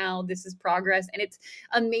 right now this is progress. And it's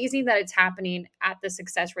amazing that it's happening at the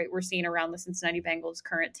success rate we're seeing around the Cincinnati Bengals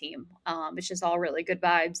current team. It's just all really good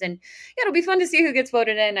vibes. And yeah, it'll be fun to see who gets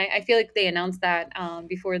voted in. I feel like they announced that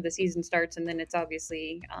before the season starts. And then it's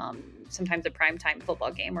obviously sometimes a primetime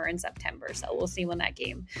football game or in September. So we'll see when that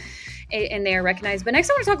game and they are recognized. But next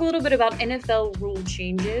I want to talk a little bit about NFL rule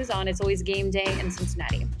changes on It's Always Game Day in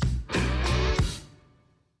Cincinnati.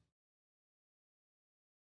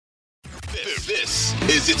 This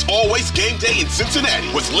is It's Always Game Day in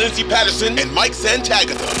Cincinnati with Lindsey Patterson and Mike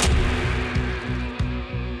Santagatha.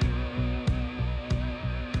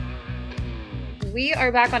 We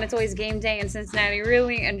are back on It's Always Game Day in Cincinnati.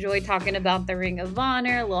 Really enjoy talking about the Ring of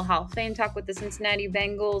Honor, a little Hall of Fame talk with the Cincinnati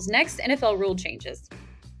Bengals. Next, NFL rule changes.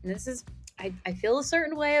 And this is, I feel a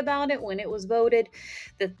certain way about it when it was voted.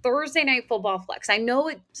 The Thursday Night Football flex. I know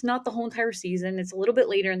it's not the whole entire season. It's a little bit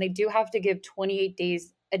later, and they do have to give 28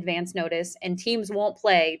 days advance notice, and teams won't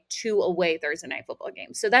play 2 away Thursday Night Football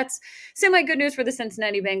games. So that's semi-good news for the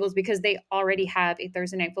Cincinnati Bengals, because they already have a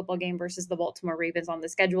Thursday Night Football game versus the Baltimore Ravens on the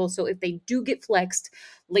schedule. So if they do get flexed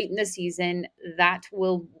late in the season, that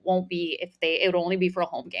won't be it'll only be for a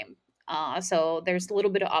home game. So there's a little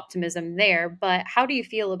bit of optimism there. But how do you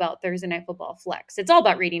feel about Thursday Night Football flex? It's all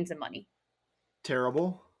about ratings and money.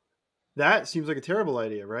 Terrible. That seems like a terrible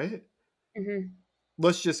idea, right? Mm-hmm.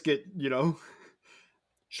 Let's just get,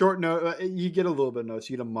 short note. You get a little bit of notice.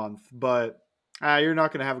 You get a month, but you're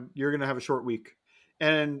going to have a short week.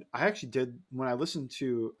 And I actually did, when I listened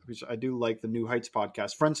to, which I do like the New Heights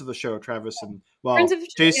podcast, friends of the show, Travis and,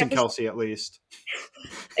 Jason Kelsey at least.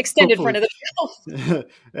 Extended friend of the show.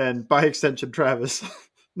 And by extension, Travis.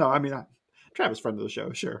 No, I mean, Travis, friend of the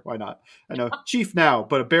show. Sure, why not? I know, Chief now,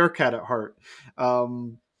 but a Bearcat at heart.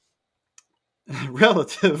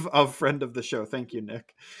 Relative of friend of the show. Thank you,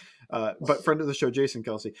 Nick. But friend of the show, Jason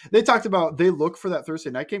Kelsey. They talked about, they look for that Thursday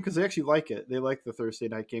night game because they actually like it. They like the Thursday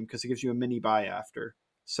night game because it gives you a mini bye after.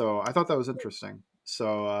 So I thought that was interesting.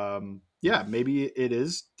 So yeah, maybe it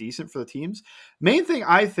is decent for the teams. Main thing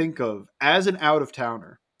I think of as an out of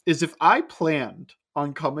towner is if I planned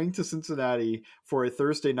on coming to Cincinnati for a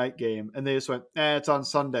Thursday night game, and they just went, it's on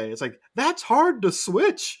Sunday. It's like, that's hard to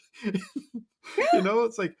switch.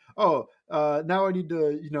 It's like, oh, now I need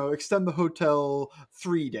to, extend the hotel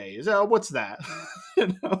 3 days. What's that?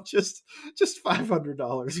 Just $500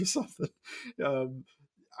 or something.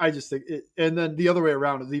 I just think it, and then the other way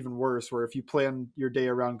around is even worse, where if you plan your day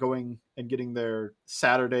around going and getting there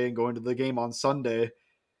Saturday and going to the game on Sunday,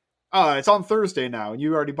 it's on Thursday now, and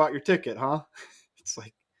you already bought your ticket, huh? It's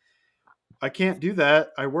like, I can't do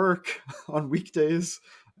that. I work on weekdays.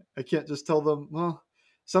 I can't just tell them, well,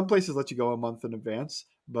 some places let you go a month in advance.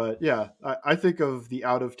 But yeah, I think of the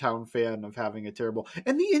out of town fan of having a terrible,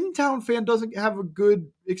 and the in town fan doesn't have a good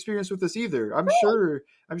experience with this either. I'm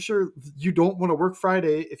sure you don't want to work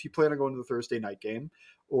Friday if you plan on going to the Thursday night game,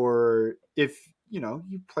 or if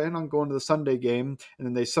you plan on going to the Sunday game and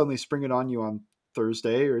then they suddenly spring it on you on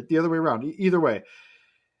Thursday, or the other way around. Either way,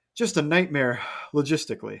 just a nightmare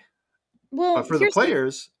logistically. But Well, for the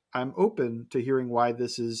players, I'm open to hearing why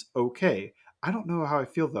this is okay. I don't know how I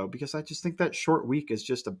feel though, because I just think that short week is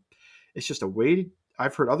just a way to,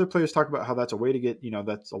 I've heard other players talk about how that's a way to get,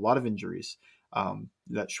 that's a lot of injuries,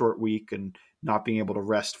 that short week and not being able to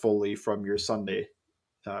rest fully from your Sunday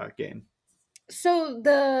game. So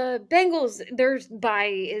the Bengals, their bye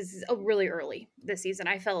is really early this season.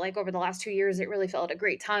 I felt like over the last 2 years, it really felt a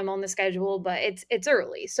great time on the schedule, but it's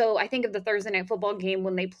early. So I think of the Thursday night football game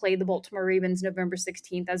when they play the Baltimore Ravens November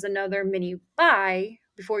 16th as another mini bye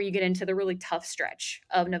before you get into the really tough stretch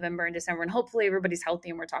of November and December. And hopefully everybody's healthy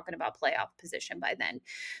and we're talking about playoff position by then.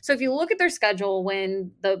 So if you look at their schedule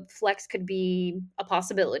when the flex could be a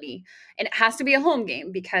possibility, and it has to be a home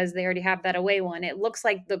game because they already have that away one, it looks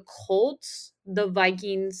like the Colts, the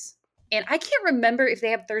Vikings, and I can't remember if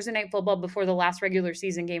they have Thursday night football before the last regular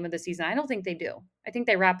season game of the season. I don't think they do. I think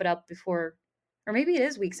they wrap it up before, or maybe it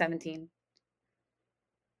is week 17. –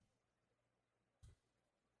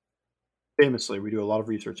 Famously, we do a lot of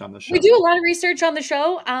research on the show. We do a lot of research on the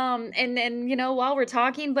show. And then, while we're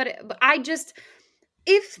talking, but I just,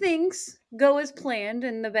 if things go as planned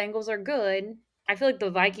and the Bengals are good, I feel like the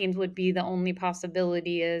Vikings would be the only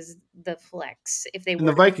possibility as the flex if they were. And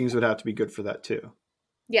the Vikings would have to be good for that too.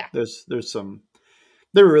 Yeah. There's some,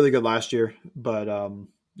 they were really good last year, but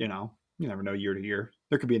you never know year to year.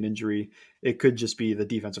 There could be an injury. It could just be the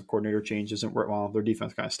defensive coordinator change isn't well. Their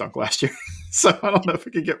defense kind of stunk last year, so I don't know if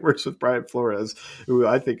it could get worse with Brian Flores, who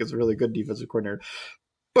I think is a really good defensive coordinator.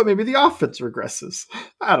 But maybe the offense regresses.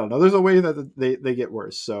 I don't know. There's a way that they get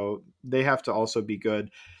worse, so they have to also be good.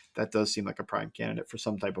 That does seem like a prime candidate for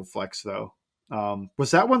some type of flex, though.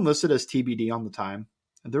 Was that one listed as TBD on the time?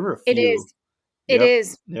 And there were a few. It is. Yep, It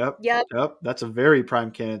is. Yep. That's a very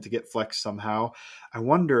prime candidate to get flex somehow. I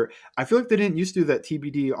wonder. I feel like they didn't used to do that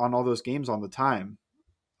TBD on all those games on the time.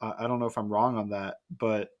 I don't know if I'm wrong on that,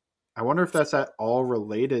 but I wonder if that's at all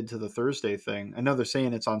related to the Thursday thing. I know they're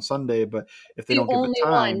saying it's on Sunday, but if they don't give a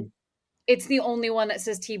time. It's the only one that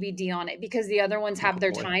says TBD on it because the other ones have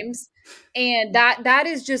their times. And that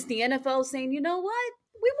is just the NFL saying, you know what?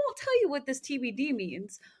 We won't tell you what this TBD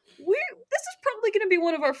means. This is probably going to be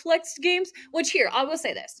one of our flexed games, which here, I will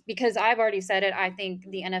say this because I've already said it. I think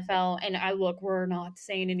the NFL, and we're not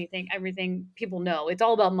saying anything, everything people know. It's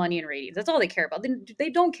all about money and ratings. That's all they care about.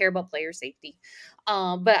 They don't care about player safety.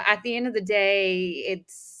 But at the end of the day,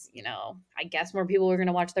 it's, I guess more people are going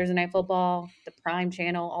to watch Thursday Night Football, the Prime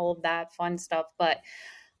channel, all of that fun stuff. But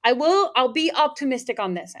I'll be optimistic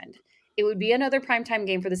on this end. It would be another primetime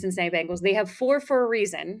game for the Cincinnati Bengals. They have 4 for a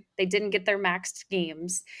reason. They didn't get their maxed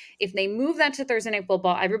games. If they move that to Thursday Night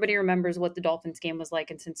Football, everybody remembers what the Dolphins game was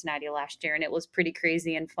like in Cincinnati last year, and it was pretty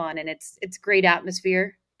crazy and fun, and it's great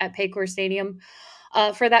atmosphere at Paycor Stadium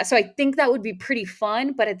for that. So I think that would be pretty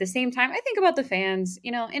fun, but at the same time, I think about the fans,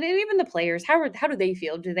 and even the players. How do they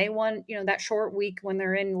feel? Do they want, that short week when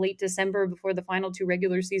they're in late December before the final 2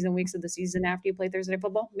 regular season weeks of the season after you play Thursday Night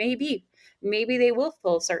Football? Maybe they will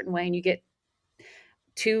feel a certain way and you get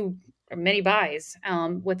 2 or many buys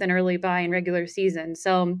with an early buy in regular season.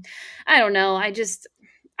 So I don't know.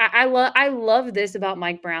 I love this about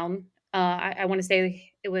Mike Brown. I want to say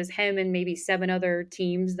it was him and maybe 7 other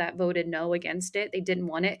teams that voted no against it. They didn't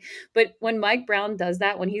want it. But when Mike Brown does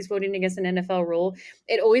that, when he's voting against an NFL rule,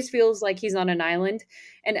 it always feels like he's on an island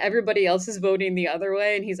and everybody else is voting the other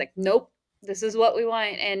way. And he's like, nope, this is what we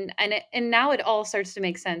want. And now it all starts to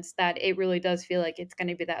make sense that it really does feel like it's going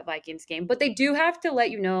to be that Vikings game. But they do have to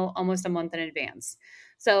let you know almost a month in advance.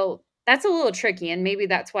 So that's a little tricky. And maybe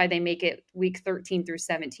that's why they make it week 13 through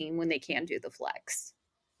 17 when they can do the flex.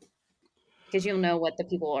 Because you'll know what the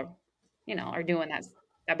people are doing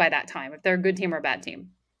that by that time, if they're a good team or a bad team.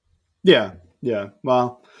 Yeah. Yeah,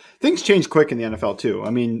 well, things change quick in the NFL too.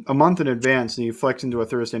 I mean, a month in advance, and you flex into a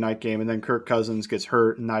Thursday night game, and then Kirk Cousins gets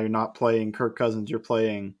hurt, and now you're not playing Kirk Cousins. You're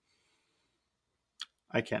playing.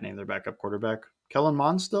 I can't name their backup quarterback. Kellen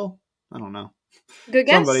Mond still? I don't know. Good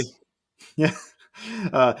Somebody. guess. Yeah.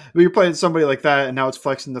 But you're playing somebody like that, and now it's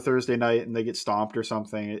flexing the Thursday night, and they get stomped or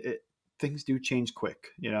something. Things do change quick.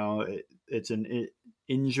 It's an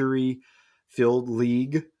injury-filled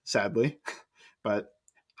league, sadly, but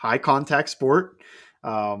high contact sport.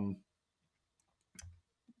 I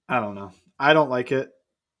don't know. I don't like it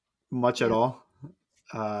much at Yeah. all.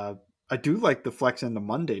 I do like the flex in the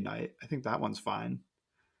Monday night. I think that one's fine.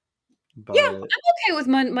 Yeah, I'm But okay with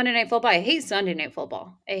Monday Night Football. I hate Sunday Night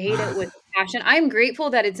Football. I hate it with passion. I'm grateful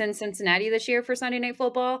that it's in Cincinnati this year for Sunday Night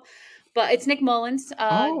Football, but it's Nick Mullins.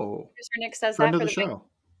 oh, Producer Nick says friend that of for the the Vikings. show.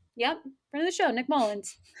 Yep, friend of the show, Nick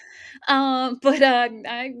Mullins. But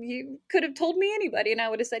you could have told me anybody, and I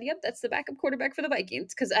would have said, "Yep, that's the backup quarterback for the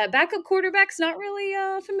Vikings." Because backup quarterback's not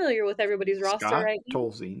really familiar with everybody's roster Scott right now.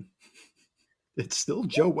 Tolzien. It's still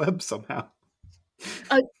Joe Webb somehow.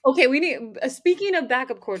 Okay, we need. Speaking of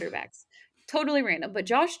backup quarterbacks, totally random, but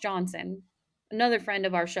Josh Johnson, another friend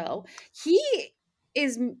of our show, he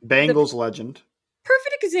is the Bengals legend.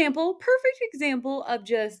 perfect example of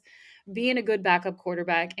just being a good backup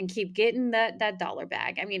quarterback and keep getting that dollar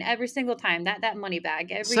bag. I mean, every single time that money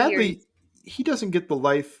bag every year. Sadly, he doesn't get the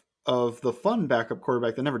life of the fun backup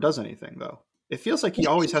quarterback that never does anything, though. It feels like he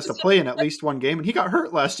always has to play in at least one game, and he got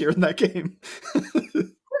hurt last year in that game.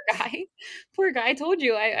 Poor guy. I told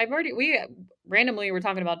you. I've already. We randomly were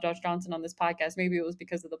talking about Josh Johnson on this podcast. Maybe it was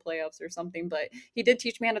because of the playoffs or something. But he did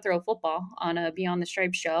teach me how to throw a football on a Beyond the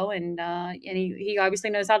Stripes show, and he obviously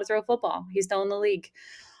knows how to throw a football. He's still in the league.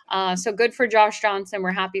 So good for Josh Johnson.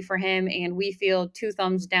 We're happy for him, and we feel 2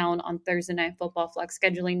 thumbs down on Thursday Night Football flex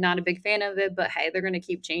scheduling. Not a big fan of it, but hey, they're going to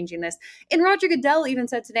keep changing this. And Roger Goodell even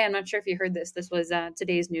said today, I'm not sure if you heard this. This was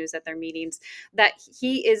today's news at their meetings, that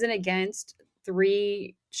he isn't against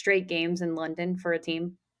 3 straight games in London for a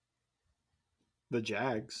team. The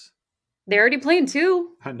Jags. They're already playing 2.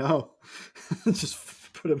 I know.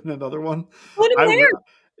 Just put him in another one. Put him there.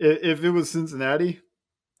 If it was Cincinnati,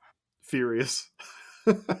 furious.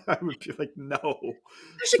 I would be like, no.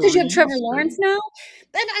 Especially because you have Trevor Lawrence now.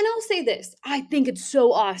 And I'll say this. I think it's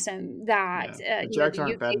so awesome that the Jags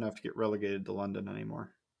aren't bad enough to get relegated to London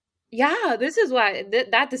anymore. Yeah, this is why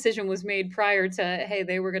that decision was made prior to, hey,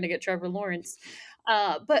 they were going to get Trevor Lawrence.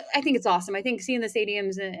 But I think it's awesome. I think seeing the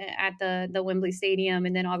stadiums at the Wembley Stadium,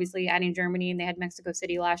 and then obviously adding Germany, and they had Mexico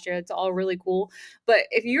City last year. It's all really cool. But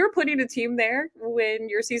if you're putting a team there when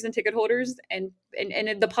you're season ticket holders and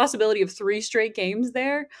the possibility of 3 straight games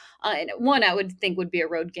there, and one I would think would be a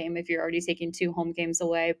road game if you're already taking 2 home games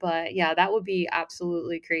away. But yeah, that would be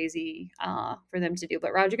absolutely crazy for them to do.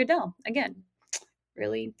 But Roger Goodell, again,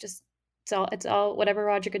 really just it's all whatever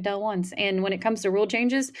Roger Goodell wants. And when it comes to rule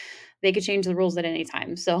changes, they could change the rules at any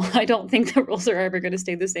time. So I don't think the rules are ever going to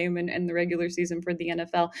stay the same in the regular season for the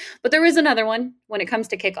NFL. But there is another one when it comes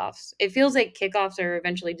to kickoffs. It feels like kickoffs are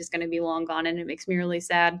eventually just going to be long gone, and it makes me really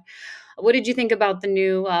sad. What did you think about the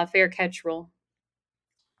new fair catch rule?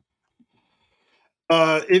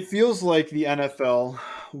 It feels like the NFL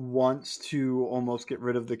wants to almost get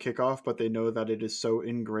rid of the kickoff, but they know that it is so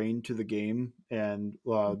ingrained to the game and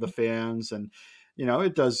the fans, and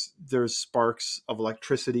there's sparks of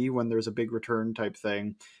electricity when there's a big return type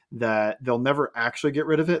thing, that they'll never actually get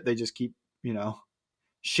rid of it. They just keep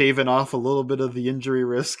shaving off a little bit of the injury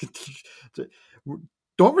risk.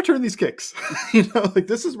 Don't return these kicks. Like,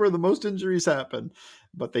 this is where the most injuries happen,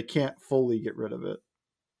 but they can't fully get rid of it.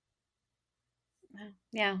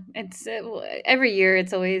 Yeah, it's every year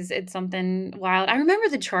it's something wild. I remember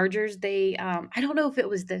the Chargers, they I don't know if it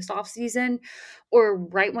was this off season or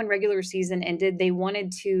right when regular season ended, they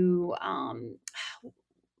wanted a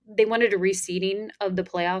reseeding of the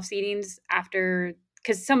playoff seedings after,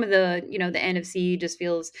 because some of the the NFC just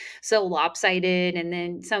feels so lopsided, and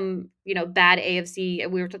then some bad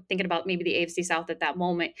AFC. We were thinking about maybe the AFC South at that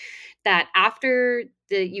moment, that after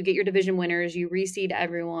you get your division winners, you reseed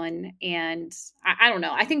everyone, and I don't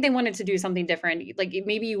know. I think they wanted to do something different. Like,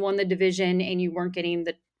 maybe you won the division and you weren't getting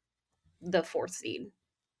the 4th seed.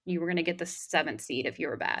 You were going to get the 7th seed if you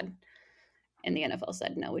were bad. And the NFL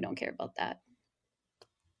said, no, we don't care about that.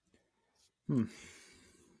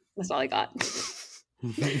 That's all I got.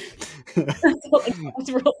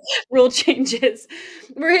 Rule changes.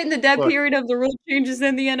 We're hitting the dead period of the rule changes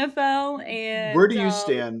in the NFL. And where do you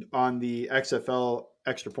stand on the XFL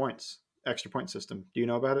extra point system? Do you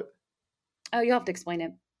know about it? Oh, you'll have to explain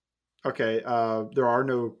it. Okay, there are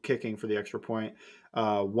no kicking for the extra point.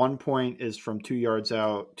 1 point is from 2 yards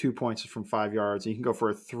out. 2 points is from 5 yards. And you can go for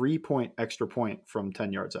a 3 point extra point from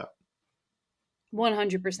 10 yards out.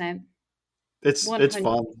 100%. It's 100.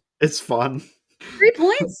 fun. It's fun. 3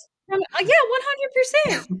 points? Yeah,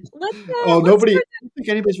 100%. Oh, Let's nobody. start. I don't think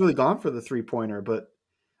anybody's really gone for the 3 pointer, but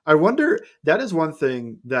I wonder. That is one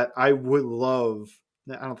thing that I would love.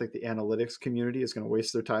 I don't think the analytics community is going to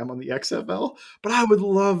waste their time on the XFL, but I would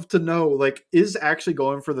love to know, like, is actually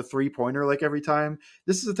going for the 3 pointer like every time?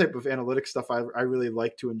 This is the type of analytics stuff I really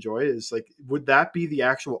like to enjoy. Is like, would that be the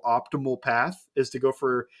actual optimal path? Is to go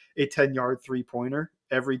for a 10-yard 3 pointer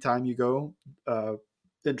every time you go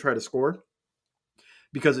and try to score?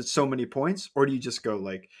 Because it's so many points, or do you just go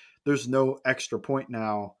like there's no extra point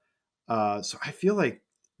now? So I feel like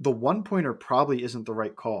the 1 pointer probably isn't the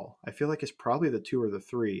right call. I feel like it's probably the 2 or the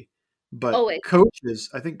 3. But Oh, wait. coaches,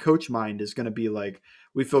 I think coach mind is going to be like,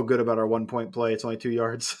 we feel good about our 1 point play. It's only 2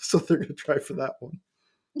 yards, so they're going to try for that one.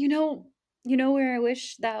 You know, you know where I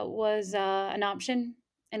wish that was an option,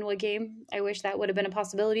 and what game I wish that would have been a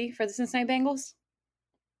possibility for the Cincinnati Bengals?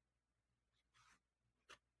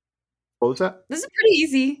 What was that? This is pretty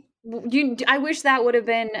easy. I wish that would have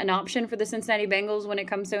been an option for the Cincinnati Bengals when it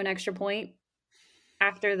comes to an extra point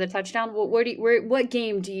after the touchdown. What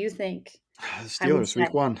game do you think The I would Steelers, say?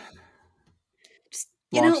 week 1. Just,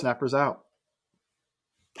 you Long know, snappers out.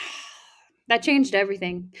 that changed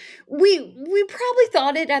everything. We probably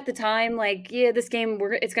thought it at the time, like, yeah, this game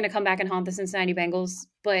it's going to come back and haunt the Cincinnati Bengals,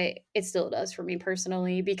 but it still does for me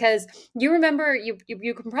personally because you remember you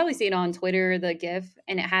can probably see it on Twitter, the GIF,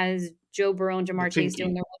 and it has Joe Burrow and The Jamar Chase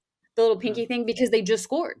doing pinky. the little Yeah. pinky thing because they just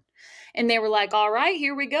scored, and they were like, "All right,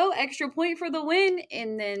 here we go, extra point for the win,"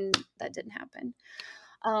 and then that didn't happen.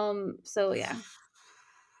 So yeah,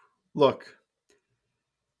 Look,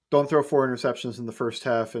 don't throw 4 interceptions in the first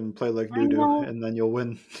half and play like I doo doo, know. and then you'll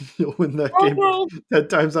win. You'll win that Oh game no. 10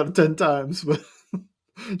 times out of 10 times. But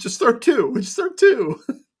just throw two. Just throw two.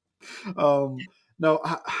 No,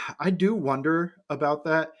 I do wonder about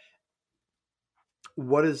that.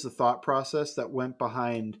 What is the thought process that went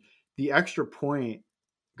behind the extra point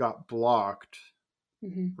got blocked,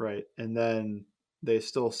 Mhm. right? And then they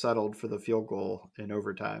still settled for the field goal in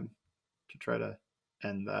overtime to try to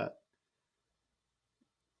end that.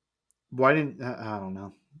 Why didn't I don't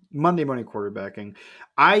know. Monday morning quarterbacking.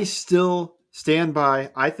 I still stand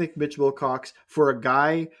by. I think Mitch Wilcox, for a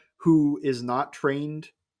guy who is not trained,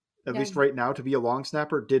 at Yeah. least right now, to be a long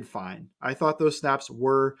snapper, did fine. I thought those snaps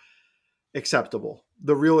were acceptable.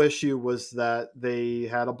 The real issue was that they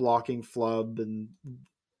had a blocking flub, and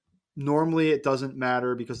normally it doesn't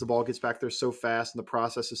matter because the ball gets back there so fast and the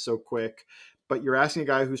process is so quick. But you're asking a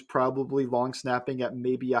guy who's probably long snapping at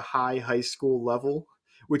maybe a high school level,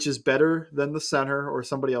 which is better than the center or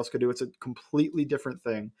somebody else could do. It's a completely different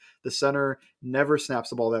thing. The center never snaps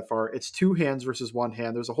the ball that far. It's 2 hands versus 1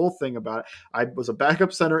 hand. There's a whole thing about it. I was a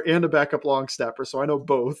backup center and a backup long snapper, so I know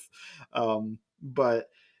both. But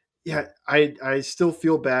yeah, I still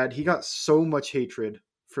feel bad. He got so much hatred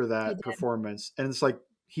for He that did. performance, and it's like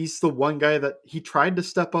he's the one guy that he tried to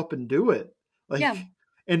step up and do it, Yeah. like,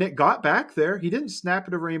 and it got back there. He didn't snap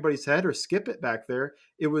it over anybody's head or skip it back there.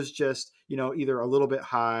 It was just either a little bit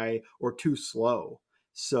high or too slow.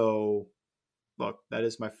 So look, that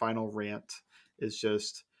is my final rant. Is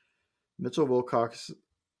just Mitchell Wilcox,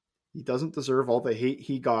 he doesn't deserve all the hate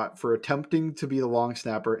he got for attempting to be the long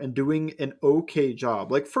snapper and doing an okay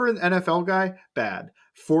job. Like, for an NFL guy, bad.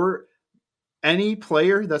 For any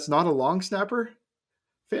player that's not a long snapper,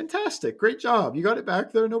 fantastic. Great job. You got it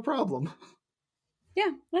back there, no problem.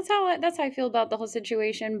 Yeah, that's how I feel about the whole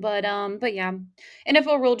situation. But yeah,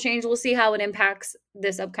 NFL rule change. We'll see how it impacts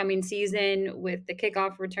this upcoming season with the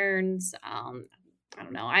kickoff returns. I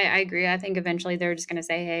don't know. I agree. I think eventually they're just gonna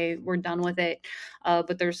say, "Hey, we're done with it,"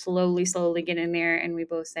 but they're slowly getting there, and we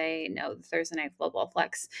both say, "No, the Thursday night football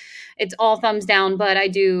flex." It's all thumbs down. But I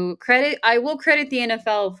will credit the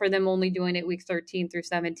NFL for them only doing it week 13 through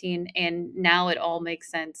 17, and now it all makes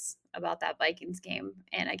sense about that Vikings game,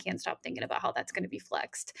 and I can't stop thinking about how that's going to be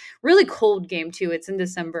flexed. Really cold game too. It's in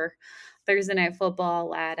December, Thursday night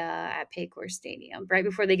football at Paycor Stadium, right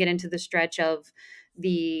before they get into the stretch of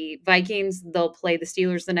the Vikings. They'll play the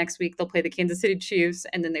Steelers the next week. They'll play the Kansas City Chiefs,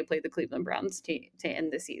 and then they play the Cleveland Browns to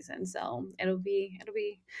end the season. So it'll be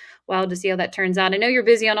wild to see how that turns out. I know you're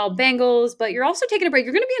busy on all Bengals, but you're also taking a break.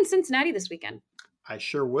 You're going to be in Cincinnati this weekend. I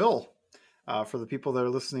sure will. For the people that are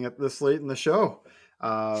listening at this late in the show,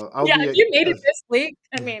 I'll Yeah, be if at you made it this week,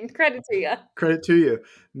 I mean, credit to you. credit to you.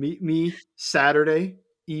 Meet me Saturday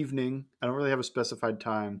evening. I don't really have a specified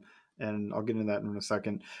time and I'll get into that in a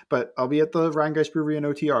second. But I'll be at the Rheingeist Brewery in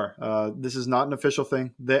OTR. This is not an official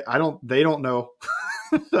thing. They don't know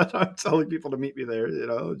that I'm telling people to meet me there.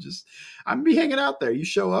 Just I'm gonna be hanging out there. You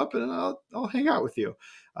show up, and I'll hang out with you.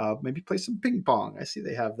 Maybe play some ping pong. I see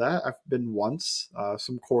they have that. I've been once.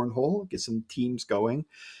 Some cornhole. Get some teams going.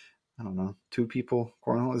 I don't know, 2 people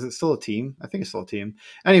cornhole. Is it still a team? I think it's still a team.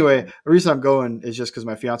 Anyway, the reason I'm going is just because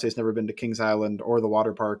my fiance has never been to Kings Island or the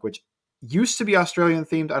water park, which used to be Australian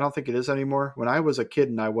themed. I don't think it is anymore. When I was a kid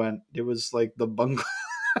and I went, it was like the bungalow.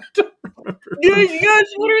 I don't remember. Yes,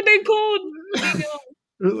 what are they called? It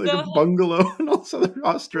was like a bungalow and all this other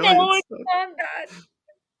Australian stuff.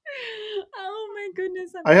 Oh my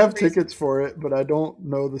goodness. I have tickets for it, but I don't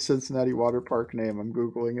know the Cincinnati water park name. I'm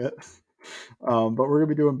Googling it. But we're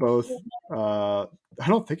gonna be doing both. I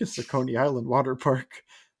don't think it's the Coney Island Water Park.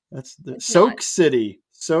 That's the Soak City.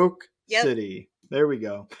 City. There we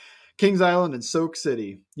go. Kings Island and Soak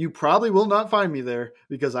City. You probably will not find me there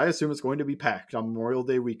because I assume it's going to be packed on Memorial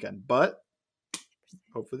Day weekend. But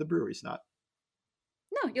hopefully the brewery's not.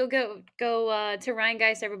 No, you'll go to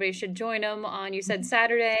Rheingeist. Everybody should join them on, you said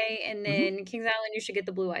Saturday, and then Kings Island, you should get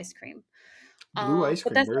the blue ice cream. Blue ice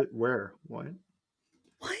cream? Where? What?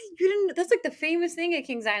 What? You didn't? That's like the famous thing at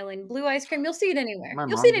Kings Island. Blue ice cream. You'll see it anywhere.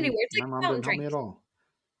 You'll see it anywhere. It's like my mom fountain didn't help me drinks. at all.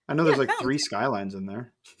 I know there's like 3 Skylines in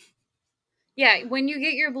there. Yeah, when you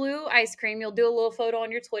get your blue ice cream, you'll do a little photo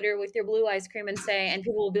on your Twitter with your blue ice cream and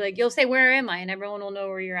people will be like, you'll say, "Where am I?" And everyone will know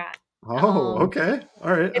where you're at. Oh, okay.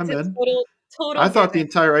 All right. I'm in. Total I thought the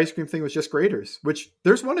entire ice cream thing was just Graders, which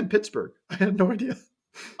there's one in Pittsburgh. I had no idea.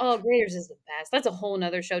 Oh, Graders is the best. That's a whole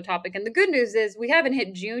nother show topic. And the good news is we haven't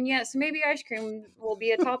hit June yet, so maybe ice cream will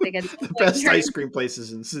be a topic. At the best ice cream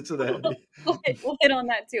places in Cincinnati. We'll hit on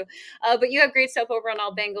that too. But you have great stuff over on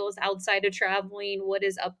All Bengals outside of traveling. What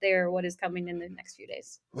is up there? What is coming in the next few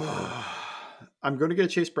days? I'm going to get a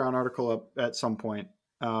Chase Brown article up at some point.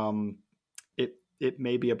 It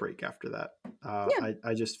may be a break after that.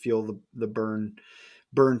 I just feel the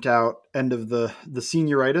burnt out end of the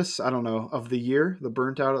senioritis, I don't know, of the year, the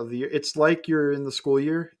burnt out of the year. It's like you're in the school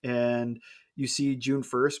year and you see June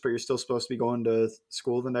 1st, but you're still supposed to be going to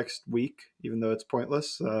school the next week, even though it's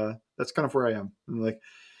pointless. That's kind of where I am. I'm like,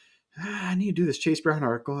 I need to do this Chase Brown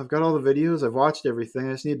article. I've got all the videos. I've watched everything.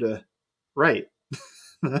 I just need to write.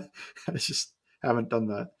 I just haven't done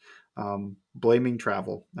that. I'm blaming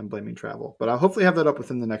travel, but I'll hopefully have that up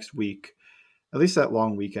within the next week. At least that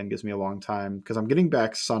long weekend gives me a long time because I'm getting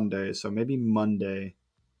back Sunday. So maybe Monday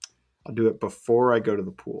I'll do it before I go to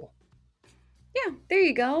the pool. Yeah, there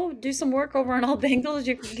you go. Do some work over on All Bengals.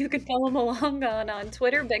 You could follow them along on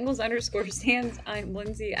Twitter, Bengals_stands. I'm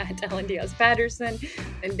Lindsay at Ellen Diaz Patterson.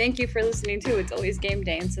 And thank you for listening to It's Always Game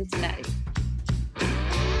Day in Cincinnati.